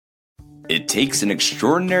It takes an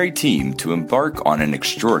extraordinary team to embark on an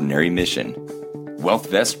extraordinary mission.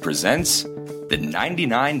 WealthVest presents the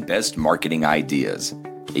 99 Best Marketing Ideas,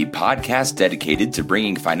 a podcast dedicated to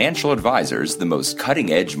bringing financial advisors the most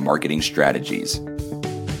cutting-edge marketing strategies.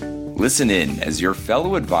 Listen in as your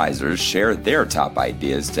fellow advisors share their top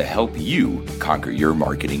ideas to help you conquer your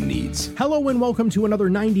marketing needs. Hello and welcome to another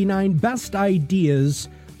 99 Best Ideas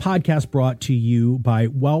podcast brought to you by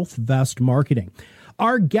WealthVest Marketing.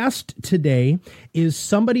 Our guest today is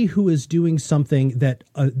somebody who is doing something that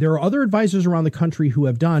there are other advisors around the country who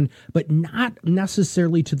have done, but not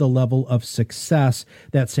necessarily to the level of success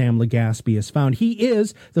that Sam Legaspi has found. He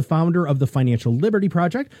is the founder of the Financial Liberty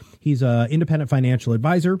Project. He's an independent financial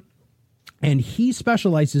advisor, and he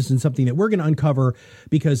specializes in something that we're going to uncover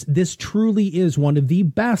because this truly is one of the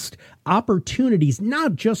best opportunities,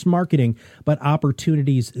 not just marketing, but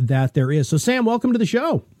opportunities that there is. So, Sam, welcome to the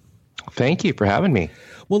show. Thank you for having me.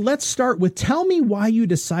 Well, let's start with tell me why you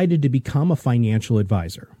decided to become a financial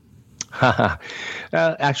advisor.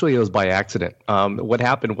 Actually, it was by accident. What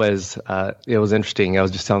happened was it was interesting. I was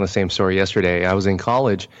just telling the same story yesterday. I was in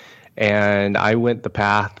college and I went the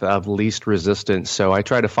path of least resistance. So I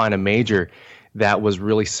tried to find a major that was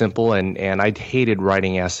really simple, and I hated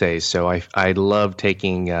writing essays. So I loved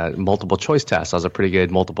taking multiple choice tests. I was a pretty good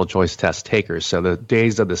multiple choice test taker. So the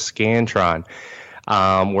days of the Scantron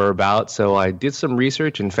were about. So I did some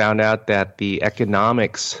research and found out that the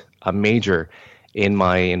economics major in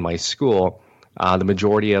my school, the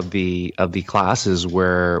majority of the classes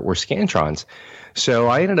were Scantrons. So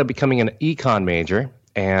I ended up becoming an econ major,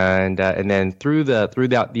 and then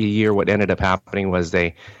throughout the year, what ended up happening was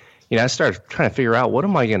I started trying to figure out what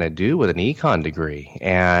am I going to do with an econ degree,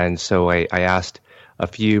 and so I asked a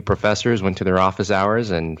few professors, went to their office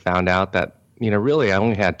hours, and found out that really I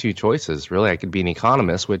only had two choices. Really, I could be an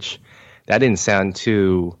economist, which that didn't sound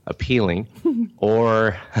too appealing,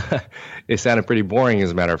 or it sounded pretty boring,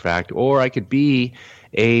 as a matter of fact, or I could be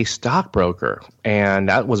a stockbroker, and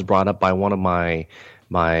that was brought up by one of my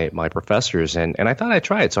professors, and I thought I'd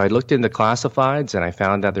try it. So I looked into classifieds, and I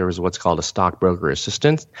found that there was what's called a stockbroker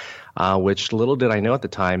assistant, which little did I know at the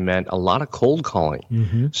time meant a lot of cold calling.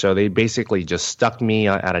 Mm-hmm. So they basically just stuck me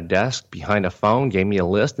at a desk behind a phone, gave me a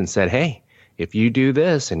list, and said, hey, if you do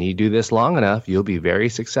this and you do this long enough, you'll be very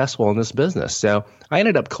successful in this business. So I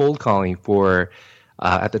ended up cold calling for,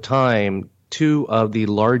 at the time, two of the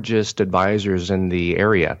largest advisors in the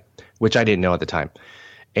area, which I didn't know at the time.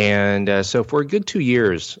 And so for a good 2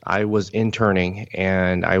 years, I was interning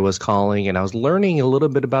and I was calling and I was learning a little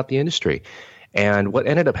bit about the industry. And what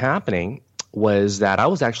ended up happening was that I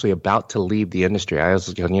was actually about to leave the industry. I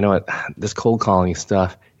was going, you know what, this cold calling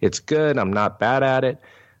stuff, it's good. I'm not bad at it.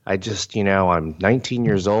 I just, I'm 19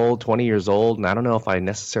 years old, 20 years old, and I don't know if I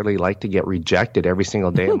necessarily like to get rejected every single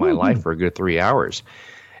day of my life for a good 3 hours.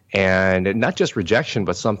 And not just rejection,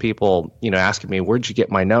 but some people, asking me, where'd you get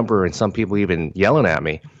my number? And some people even yelling at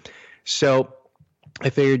me. So I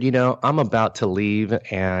figured, I'm about to leave.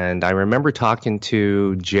 And I remember talking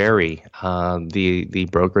to Jerry, the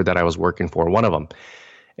broker that I was working for, one of them.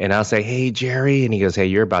 And I'll say, hey, Jerry. And he goes, hey,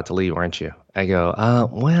 you're about to leave, aren't you? I go,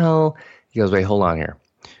 well, he goes, wait, hold on here.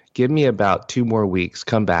 Give me about 2 more weeks,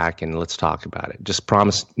 come back, and let's talk about it. Just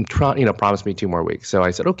promise me 2 more weeks. So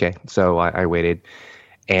I said, okay. So I waited.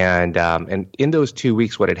 And in those 2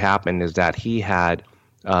 weeks, what had happened is that he had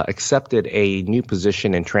accepted a new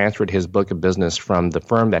position and transferred his book of business from the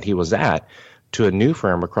firm that he was at to a new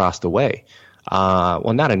firm across the way.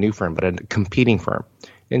 Well, not a new firm, but a competing firm.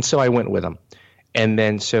 And so I went with him. And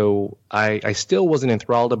then so I still wasn't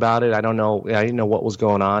enthralled about it. I didn't know what was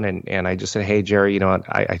going on. And I just said, hey, Jerry,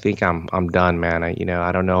 I think I'm done, man.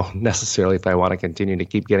 I don't know necessarily if I want to continue to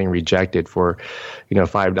keep getting rejected for,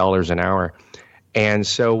 $5 an hour. And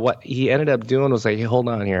so what he ended up doing was like, hey, hold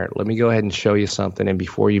on here. Let me go ahead and show you something. And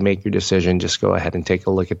before you make your decision, just go ahead and take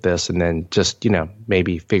a look at this and then just,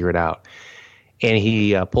 maybe figure it out. And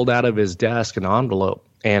he pulled out of his desk an envelope,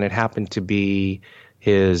 and it happened to be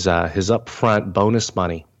his upfront bonus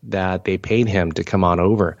money that they paid him to come on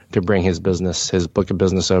over to bring his book of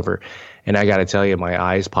business over. And I got to tell you, my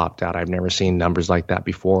eyes popped out. I've never seen numbers like that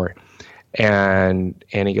before. And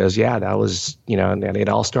he goes, yeah, that was, and it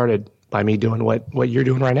all started by me doing what you're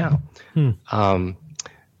doing right now.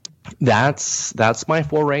 That's my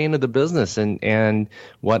foray into the business. And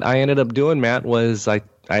what I ended up doing, Matt, was I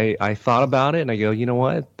thought about it and I go, you know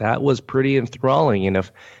what, that was pretty enthralling. And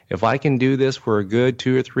if I can do this for a good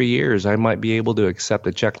 2 or 3 years, I might be able to accept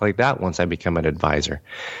a check like that once I become an advisor.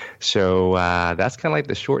 So that's kind of like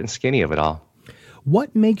the short and skinny of it all.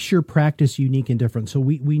 What makes your practice unique and different? So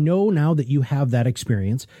we know now that you have that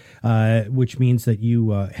experience, which means that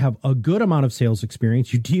you have a good amount of sales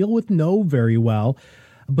experience. You deal with no very well,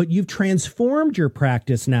 but you've transformed your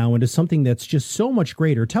practice now into something that's just so much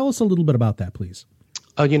greater. Tell us a little bit about that, please.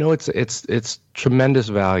 It's tremendous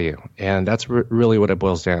value, and that's really what it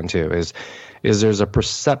boils down to. Is there's a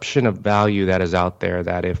perception of value that is out there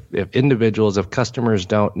that if customers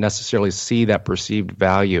don't necessarily see that perceived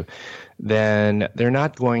value, then they're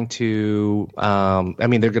not going to. They're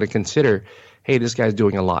going to consider, hey, this guy's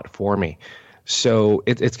doing a lot for me. So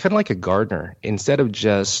it's kind of like a gardener. Instead of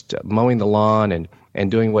just mowing the lawn and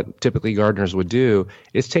doing what typically gardeners would do,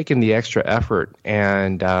 it's taking the extra effort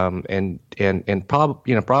and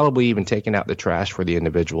probably even taking out the trash for the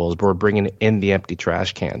individuals, or bringing in the empty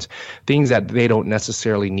trash cans, things that they don't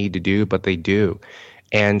necessarily need to do, but they do.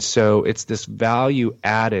 And so it's this value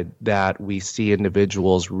added that we see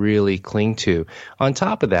individuals really cling to. On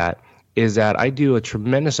top of that is that I do a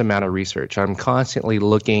tremendous amount of research. I'm constantly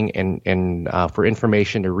looking and for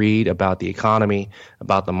information to read about the economy,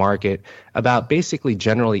 about the market, about basically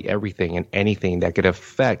generally everything and anything that could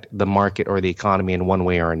affect the market or the economy in one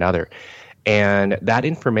way or another. And that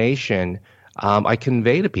information I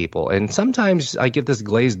convey to people. And sometimes I get this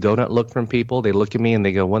glazed donut look from people. They look at me and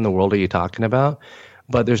they go, "What in the world are you talking about?"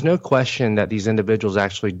 But there's no question that these individuals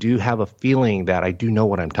actually do have a feeling that I do know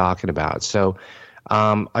what I'm talking about. So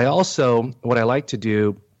I also, what I like to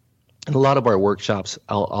do in a lot of our workshops,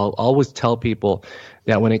 I'll always tell people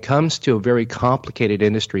that when it comes to a very complicated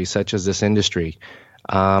industry such as this industry,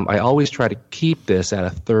 I always try to keep this at a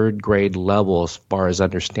third grade level as far as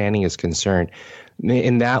understanding is concerned.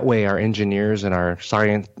 In that way, our engineers and our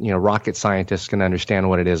science, rocket scientists can understand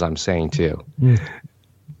what it is I'm saying too.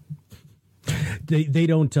 They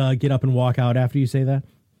don't get up and walk out after you say that?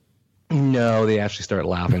 No, they actually start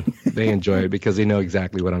laughing. They enjoy it because they know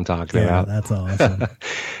exactly what I'm talking about. That's awesome.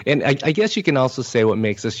 And I guess you can also say what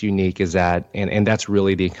makes us unique is that, and that's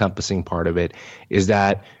really the encompassing part of it, is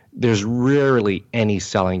that there's rarely any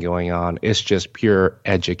selling going on. It's just pure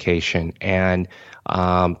education. And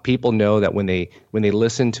people know that when they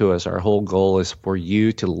listen to us, our whole goal is for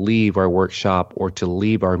you to leave our workshop or to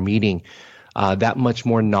leave our meeting that much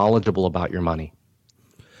more knowledgeable about your money.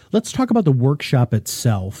 Let's talk about the workshop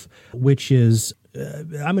itself, which is,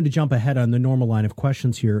 I'm going to jump ahead on the normal line of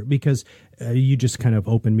questions here because you just kind of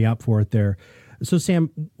opened me up for it there. So, Sam,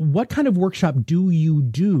 what kind of workshop do you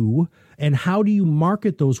do, and how do you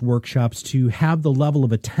market those workshops to have the level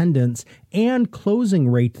of attendance and closing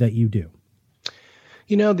rate that you do?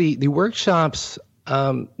 The workshops,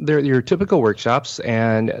 they're your typical workshops,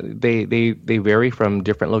 and they vary from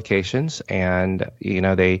different locations, and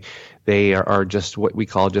they are just what we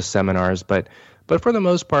call just seminars. But for the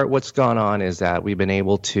most part, what's gone on is that we've been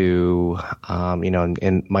able to,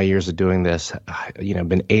 in my years of doing this,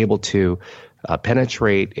 been able to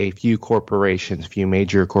penetrate a few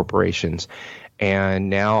major corporations. And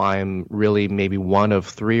now I'm really maybe one of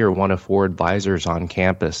 3 or one of 4 advisors on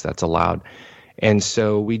campus that's allowed. And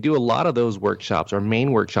so we do a lot of those workshops. Our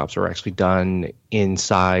main workshops are actually done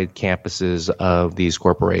inside campuses of these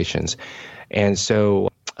corporations. And so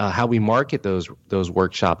how we market those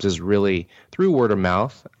workshops is really through word of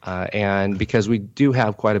mouth, and because we do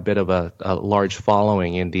have quite a bit of a large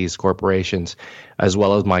following in these corporations, as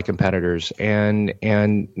well as my competitors, and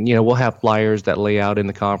we'll have flyers that lay out in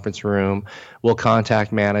the conference room. We'll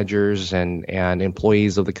contact managers and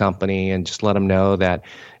employees of the company and just let them know that,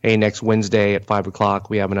 hey, next Wednesday at 5:00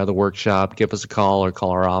 we have another workshop. Give us a call or call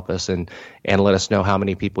our office and let us know how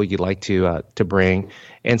many people you'd like to bring.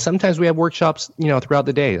 And sometimes we have workshops, throughout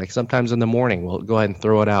the day. Like sometimes in the morning, we'll go ahead and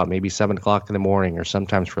throw it out, maybe 7:00 in the morning, or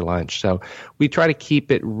sometimes for lunch. So we try to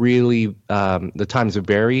keep it really, the times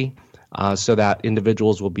vary, so that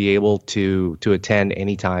individuals will be able to attend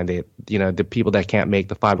anytime. The people that can't make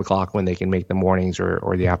the 5:00 when they can make the mornings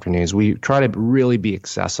or the afternoons. We try to really be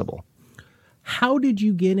accessible. How did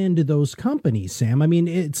you get into those companies, Sam? I mean,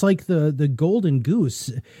 it's like the golden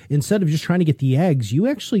goose. Instead of just trying to get the eggs, you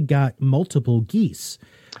actually got multiple geese.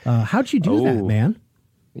 How'd you do that, man?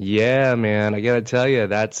 Yeah, man, I got to tell you,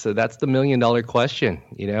 that's the $1 million question,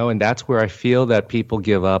 and that's where I feel that people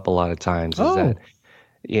give up a lot of times. Is that,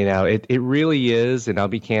 it really is, and I'll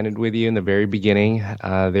be candid with you in the very beginning,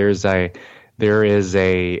 there is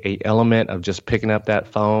a element of just picking up that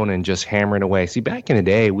phone and just hammering away. See, back in the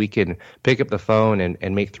day, we could pick up the phone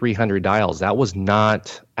and make 300 dials. That was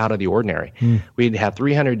not out of the ordinary. We'd have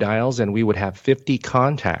 300 dials and we would have 50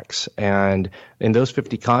 contacts. And in those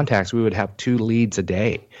 50 contacts, we would have 2 leads a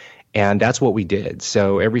day. And that's what we did.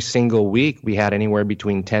 So every single week, we had anywhere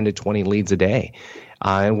between 10 to 20 leads a day.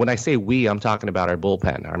 And when I say we, I'm talking about our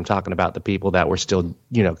bullpen. I'm talking about the people that were still,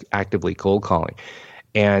 actively cold calling.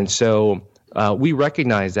 And so we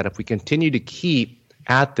recognized that if we continue to keep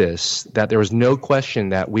at this, that there was no question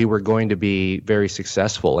that we were going to be very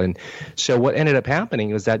successful. And so what ended up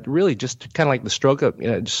happening was that really just kind of like the stroke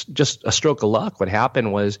of, just a stroke of luck. What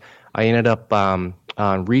happened was I ended up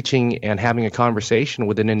reaching and having a conversation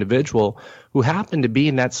with an individual who happened to be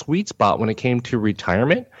in that sweet spot when it came to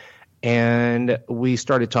retirement. And we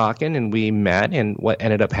started talking and we met, and what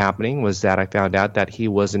ended up happening was that I found out that he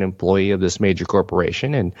was an employee of this major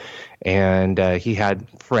corporation, and he had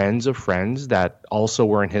friends of friends that also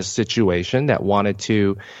were in his situation that wanted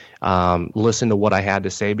to listen to what I had to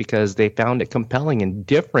say because they found it compelling and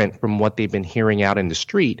different from what they've been hearing out in the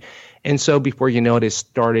street. And so before you know it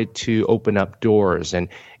started to open up doors, and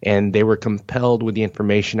they were compelled with the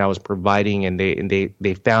information I was providing, and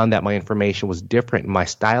they found that my information was different, and my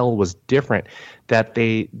style was different, that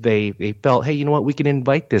they felt, hey, you know what, we can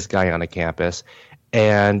invite this guy on a campus.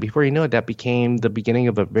 And before you know it, that became the beginning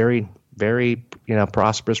of a very, very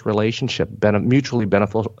prosperous relationship, mutually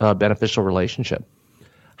beneficial relationship.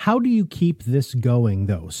 How do you keep this going,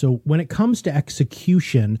 though? So when it comes to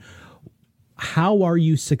execution, how are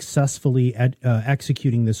you successfully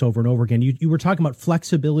executing this over and over again? You were talking about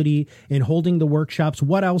flexibility in holding the workshops.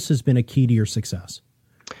 What else has been a key to your success?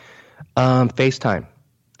 FaceTime.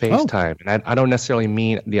 And I don't necessarily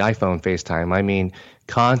mean the iPhone FaceTime. I mean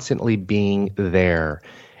constantly being there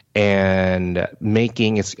and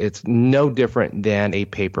making it's no different than a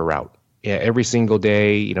paper route. Yeah, every single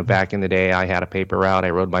day, back in the day, I had a paper route.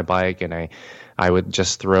 I rode my bike, and I would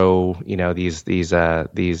just throw, these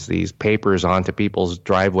papers onto people's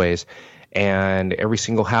driveways, and every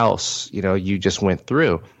single house, you just went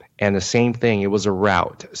through, and the same thing. It was a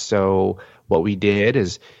route. So what we did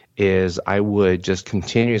is I would just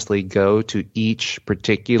continuously go to each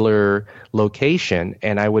particular location,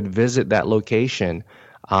 and I would visit that location.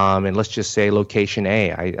 And let's just say location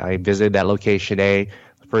A. I visited that location A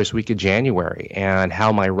first week of January, and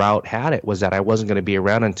how my route had it was that I wasn't going to be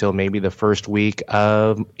around until maybe the first week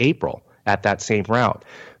of April at that same route.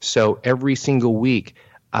 So every single week,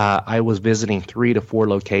 I was visiting 3 to 4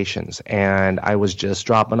 locations, and I was just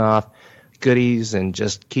dropping off goodies and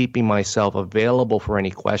just keeping myself available for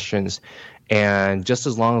any questions. And just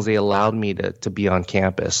as long as they allowed me to be on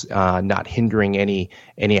campus, not hindering any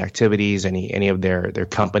activities, any of their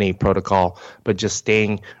company protocol, but just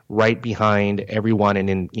staying right behind everyone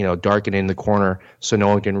and darken in the corner so no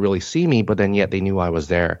one can really see me, but then yet they knew I was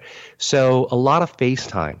there. So a lot of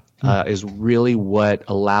FaceTime is really what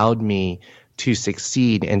allowed me to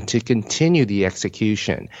succeed and to continue the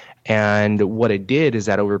execution. And what it did is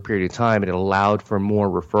that over a period of time, it allowed for more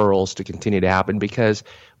referrals to continue to happen, because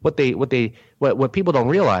what people don't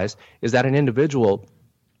realize is that an individual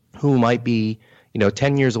who might be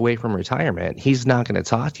 10 years away from retirement, he's not going to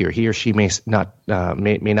talk to you, or he or she may not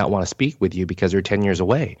want to speak with you because they're 10 years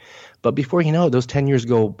away. But before you know it, those 10 years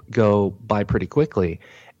go by pretty quickly.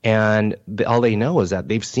 And all they know is that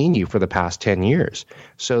they've seen you for the past 10 years.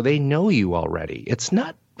 So they know you already. It's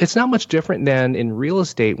not much different than in real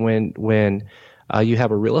estate when you have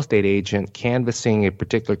a real estate agent canvassing a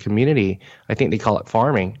particular community. I think they call it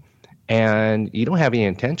farming. And you don't have any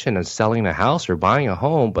intention of selling a house or buying a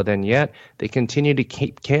home, but then yet they continue to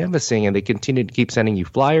keep canvassing, and they continue to keep sending you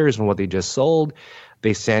flyers on what they just sold.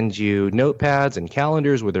 They send you notepads and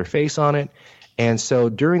calendars with their face on it. And so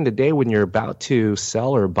during the day when you're about to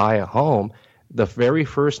sell or buy a home, the very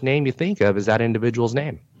first name you think of is that individual's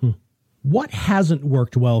name. What hasn't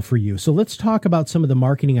worked well for you? So let's talk about some of the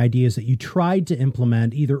marketing ideas that you tried to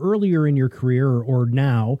implement either earlier in your career or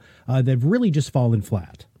now that have really just fallen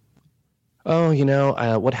flat. Oh,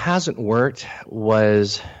 what hasn't worked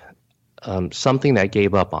was something that I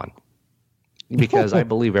gave up on, because I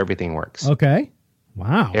believe everything works. Okay.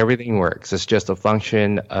 Wow. Everything works. It's just a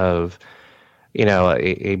function of,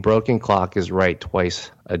 a broken clock is right twice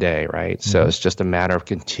a day, right? Mm-hmm. So it's just a matter of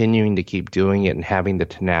continuing to keep doing it and having the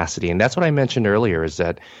tenacity. And that's what I mentioned earlier, is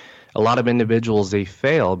that a lot of individuals, they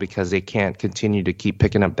fail because they can't continue to keep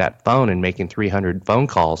picking up that phone and making 300 phone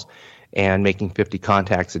calls and making 50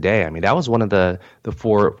 contacts a day. I mean, that was one of the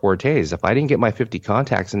fortes. If I didn't get my 50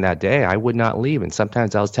 contacts in that day, I would not leave. And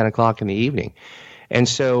sometimes that was 10 o'clock in the evening. And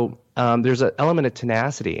so there's an element of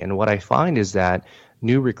tenacity. And what I find is that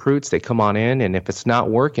new recruits, they come on in, and if it's not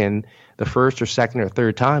working the first or second or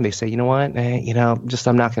third time, they say, you know what,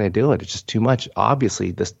 I'm not going to do it. It's just too much. Obviously,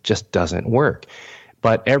 this just doesn't work.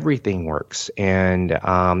 But everything works, and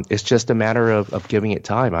it's just a matter of giving it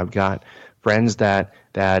time. I've got friends that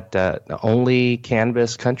only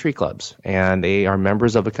canvas country clubs, and they are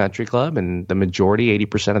members of a country club, and the majority,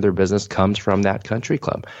 80% of their business comes from that country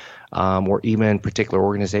club, or even particular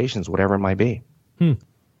organizations, whatever it might be.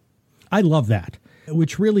 I love that,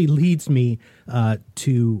 which really leads me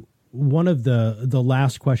to one of the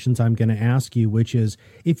last questions I'm going to ask you, which is,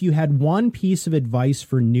 if you had one piece of advice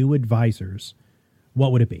for new advisors,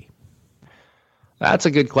 what would it be? That's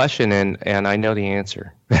a good question, and I know the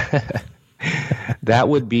answer. That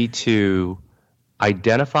would be to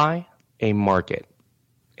identify a market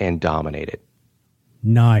and dominate it.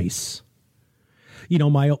 Nice. You know,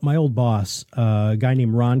 my old boss, a guy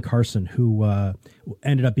named Ron Carson, who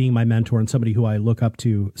ended up being my mentor and somebody who I look up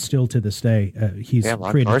to still to this day.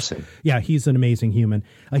 Ron Carson. Yeah, he's an amazing human.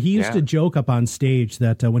 He used to joke up on stage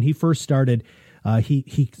that when he first started, he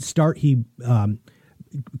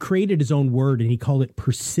created his own word, and he called it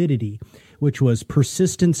persidity, which was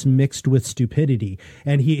persistence mixed with stupidity.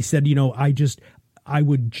 And he said, you know, I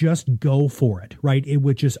would just go for it, right? It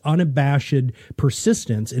would just unabashed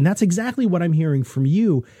persistence. And that's exactly what I'm hearing from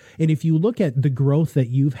you. And if you look at the growth that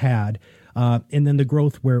you've had, and then the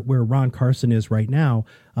growth where Ron Carson is right now,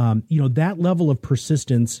 you know, that level of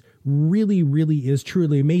persistence really, really is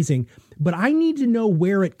truly amazing. But I need to know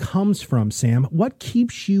where it comes from, Sam. What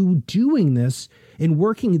keeps you doing this and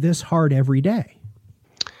working this hard every day?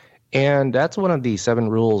 And that's one of the 7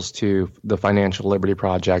 rules to the Financial Liberty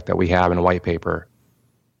Project that we have in a white paper.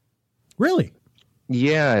 Really?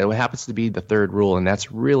 Yeah, it happens to be the 3rd rule, and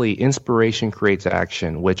that's really inspiration creates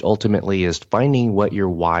action, which ultimately is finding what your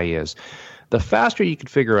why is. The faster you can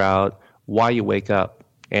figure out why you wake up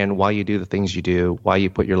and why you do the things you do, why you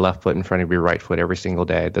put your left foot in front of your right foot every single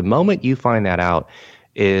day, the moment you find that out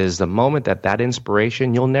is the moment that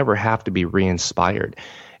inspiration, you'll never have to be re-inspired.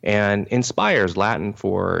 And inspire is Latin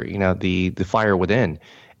for, you know, the fire within.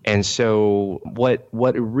 And so what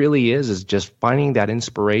it really is just finding that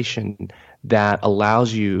inspiration that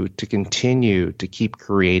allows you to continue to keep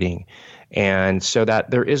creating. And so that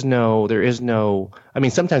there is no, I mean,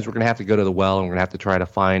 sometimes we're going to have to go to the well and we're going to have to try to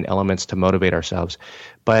find elements to motivate ourselves.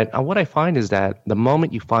 But what I find is that the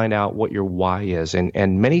moment you find out what your why is,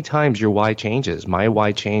 and many times your why changes. My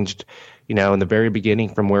why changed, you know, in the very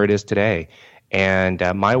beginning from where it is today. And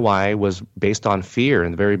my why was based on fear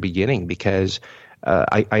in the very beginning, because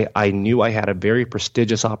I knew I had a very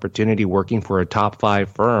prestigious opportunity working for a top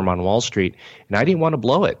 5 firm on Wall Street, and I didn't want to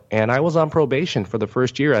blow it. And I was on probation for the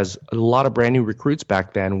first year, as a lot of brand new recruits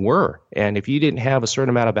back then were. And if you didn't have a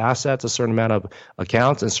certain amount of assets, a certain amount of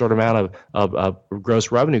accounts, and a certain amount of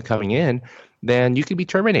gross revenue coming in, then you could be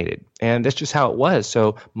terminated. And that's just how it was.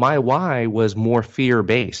 So my why was more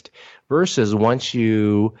fear-based versus once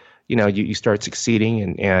you start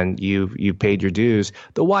succeeding and you've paid your dues,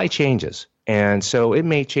 the why changes. And so it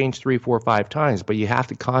may change 3, 4, 5 times, but you have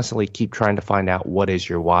to constantly keep trying to find out what is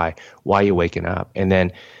your why are you waking up? And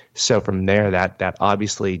then, so from there, that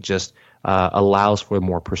obviously just allows for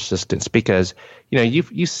more persistence, because, you know,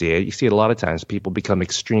 you see it a lot of times. People become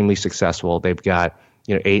extremely successful. They've got,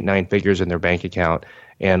 you know, 8, 9 figures in their bank account.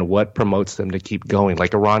 And what promotes them to keep going,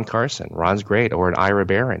 like a Ron Carson. Ron's great, or an Ira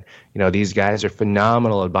Barron. You know, these guys are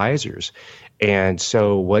phenomenal advisors. And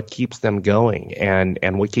so what keeps them going, and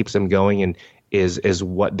what keeps them going is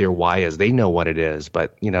what their why is. They know what it is,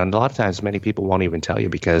 but, you know, and a lot of times many people won't even tell you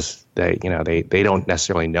because they don't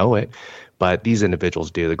necessarily know it, but these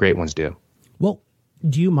individuals do. The great ones do. Well,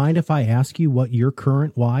 do you mind if I ask you what your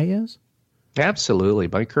current why is? Absolutely.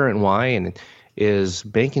 My current why is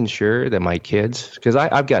making sure that my kids, because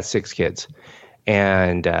I've got 6 kids,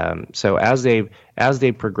 and so as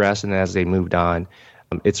they progressed and as they moved on,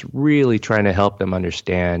 it's really trying to help them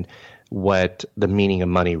understand what the meaning of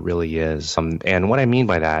money really is. And what I mean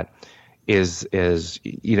by that is,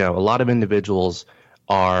 you know, a lot of individuals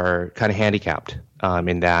are kind of handicapped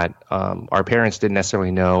in that our parents didn't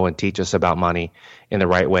necessarily know and teach us about money in the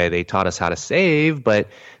right way. They taught us how to save, but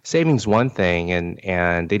saving's one thing,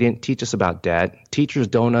 and they didn't teach us about debt. Teachers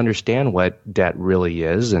don't understand what debt really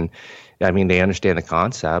is, and I mean, they understand the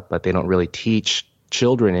concept, but they don't really teach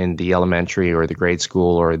children in the elementary or the grade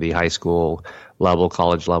school or the high school level,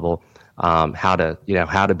 college level, how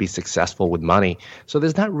to be successful with money. So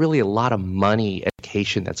there's not really a lot of money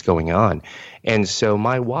education that's going on. And so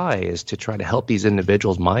my why is to try to help these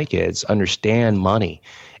individuals, my kids, understand money.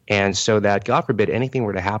 And so that, God forbid, anything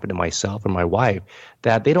were to happen to myself and my wife,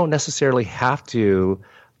 that they don't necessarily have to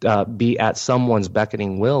be at someone's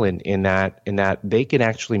beckoning will in that they can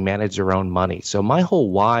actually manage their own money. So my whole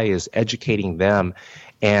why is educating them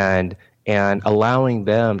and and allowing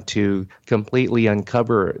them to completely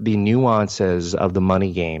uncover the nuances of the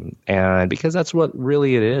money game. And because that's what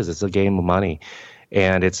really it is, it's a game of money.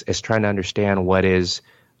 And it's trying to understand what is,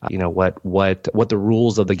 what the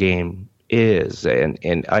rules of the game is.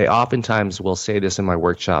 And I oftentimes will say this in my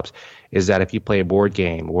workshops, is that if you play a board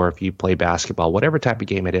game or if you play basketball, whatever type of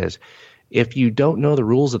game it is, if you don't know the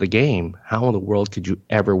rules of the game, how in the world could you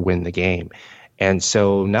ever win the game? And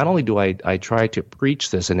so not only do I try to preach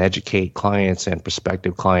this and educate clients and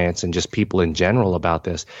prospective clients and just people in general about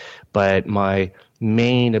this, but my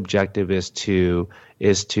main objective is to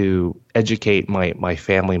educate my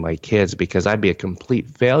family, my kids, because I'd be a complete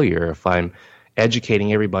failure if I'm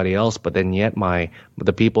educating everybody else, but then yet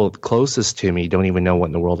the people closest to me don't even know what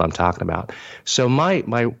in the world I'm talking about. So my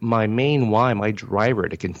main why, my driver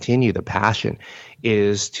to continue the passion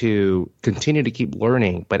is to continue to keep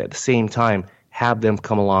learning, but at the same time, have them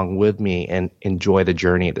come along with me and enjoy the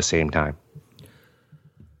journey at the same time.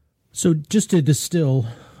 So just to distill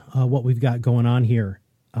what we've got going on here,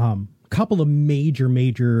 couple of major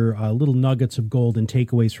little nuggets of gold and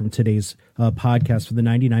takeaways from today's podcast for the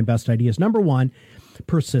 99 Best Ideas. Number one,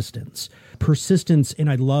 persistence. And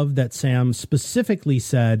I love that Sam specifically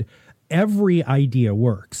said every idea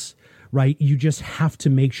works. Right? You just have to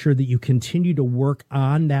make sure that you continue to work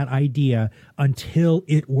on that idea until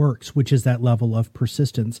it works, which is that level of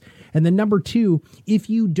persistence. And then number two, if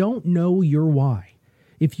you don't know your why,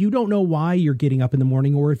 if you don't know why you're getting up in the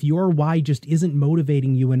morning, or if your why just isn't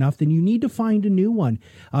motivating you enough, then you need to find a new one.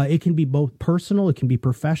 It can be both personal, it can be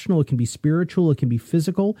professional, it can be spiritual, it can be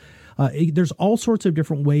physical. There's all sorts of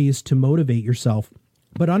different ways to motivate yourself.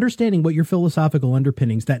 But understanding what your philosophical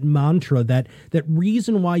underpinnings, that mantra, that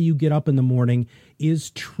reason why you get up in the morning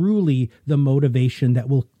is truly the motivation that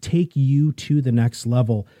will take you to the next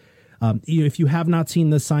level. If you have not seen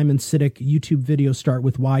the Simon Sinek YouTube video, Start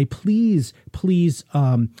With Why, please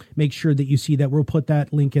make sure that you see that. We'll put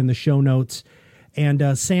that link in the show notes.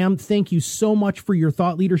 And Sam, thank you so much for your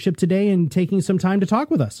thought leadership today and taking some time to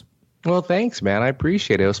talk with us. Well, thanks, man. I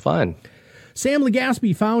appreciate it. It was fun. Sam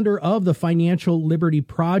Legaspi, founder of the Financial Liberty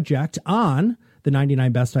Project, on the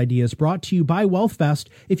 99 Best Ideas, brought to you by WealthVest.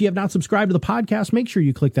 If you have not subscribed to the podcast, make sure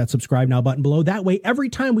you click that subscribe now button below. That way, every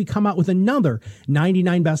time we come out with another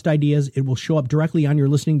 99 Best Ideas, it will show up directly on your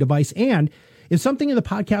listening device. And if something in the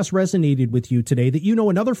podcast resonated with you today, that you know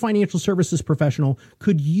another financial services professional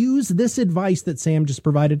could use this advice that Sam just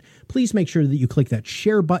provided, please make sure that you click that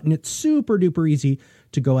share button. It's super duper easy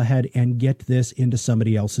to go ahead and get this into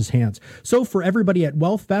somebody else's hands. So for everybody at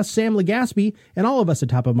WealthVest, Sam Legaspi, and all of us at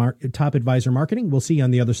Top Advisor Marketing, we'll see you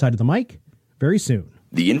on the other side of the mic very soon.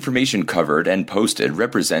 The information covered and posted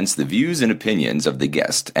represents the views and opinions of the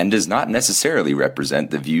guest and does not necessarily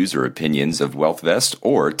represent the views or opinions of WealthVest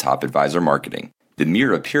or Top Advisor Marketing. The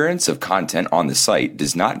mere appearance of content on the site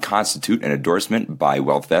does not constitute an endorsement by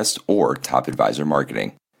WealthVest or Top Advisor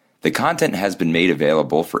Marketing. The content has been made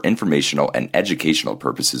available for informational and educational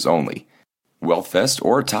purposes only. WealthVest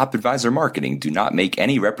or Top Advisor Marketing do not make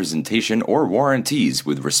any representation or warranties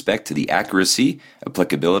with respect to the accuracy,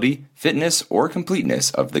 applicability, fitness, or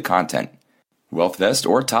completeness of the content. WealthVest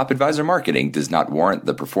or Top Advisor Marketing does not warrant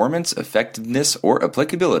the performance, effectiveness, or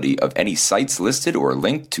applicability of any sites listed or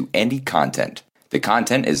linked to any content. The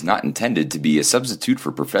content is not intended to be a substitute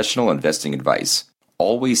for professional investing advice.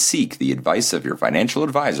 Always seek the advice of your financial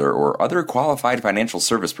advisor or other qualified financial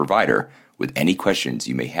service provider with any questions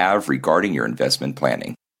you may have regarding your investment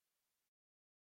planning.